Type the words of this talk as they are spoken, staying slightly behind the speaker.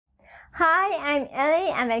Hi, I'm Ellie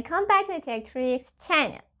and welcome back to the Tech Tricks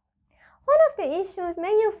channel. One of the issues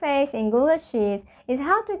many face in Google Sheets is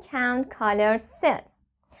how to count colored cells.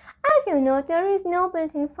 As you know, there is no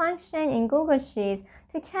built-in function in Google Sheets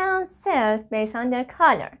to count cells based on their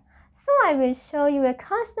color. So I will show you a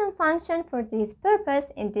custom function for this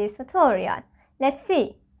purpose in this tutorial. Let's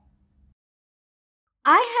see.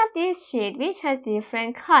 I have this sheet which has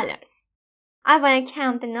different colors. I want to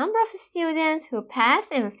count the number of students who pass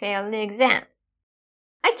and fail the exam.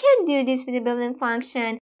 I can't do this with the built-in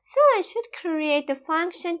function, so I should create the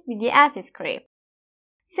function with the AppScript.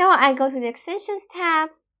 So I go to the Extensions tab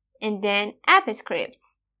and then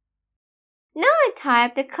AppScripts. Now I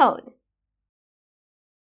type the code.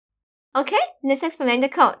 Okay, let's explain the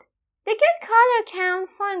code. The getColorCount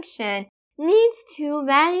function needs two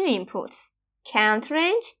value inputs,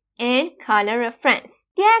 countRange and colorReference.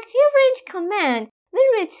 The activeRange command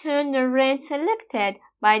will return the range selected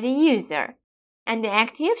by the user, and the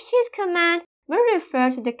ActiveSheet command will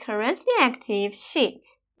refer to the currently active sheet.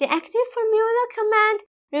 The ActiveFormula command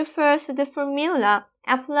refers to the formula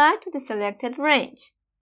applied to the selected range.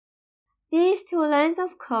 These two lines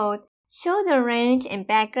of code show the range and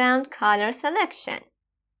background color selection.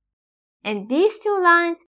 And these two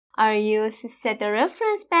lines are used to set the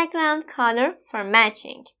reference background color for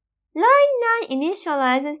matching. Line 9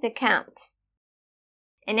 initializes the count.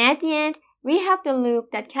 And at the end, we have the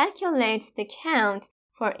loop that calculates the count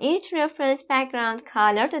for each reference background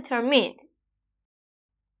color determined.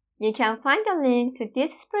 You can find a link to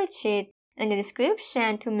this spreadsheet in the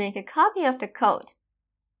description to make a copy of the code.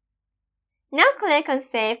 Now click on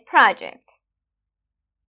Save Project.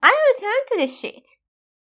 I return to the sheet.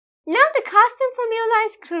 Now the custom formula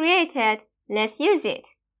is created. Let's use it.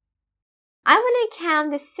 I want to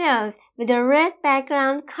count the cells with a red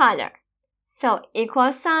background color. So =,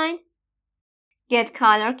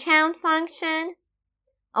 getColorCount function,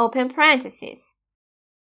 open parentheses.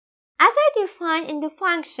 As I define in the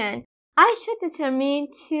function, I should determine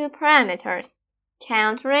two parameters,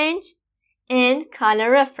 countRange and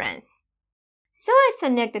colorReference. So I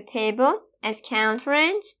select the table as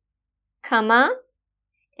countRange, comma,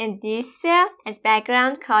 and this cell as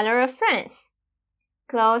background colorReference.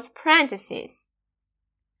 Close parentheses.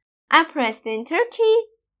 I press the Enter key.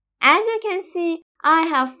 As you can see, I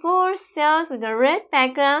have 4 cells with a red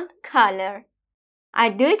background color. I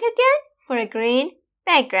do it again for a green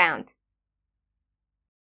background.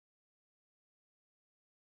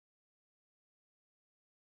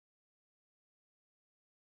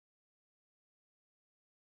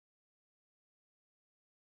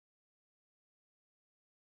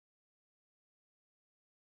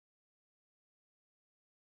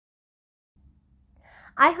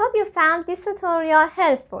 I hope you found this tutorial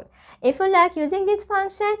helpful. If you like using this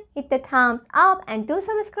function, hit the thumbs up and do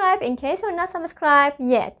subscribe in case you're not subscribed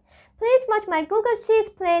yet. Please watch my Google Sheets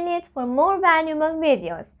playlist for more valuable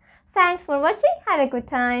videos. Thanks for watching. Have a good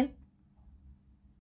time.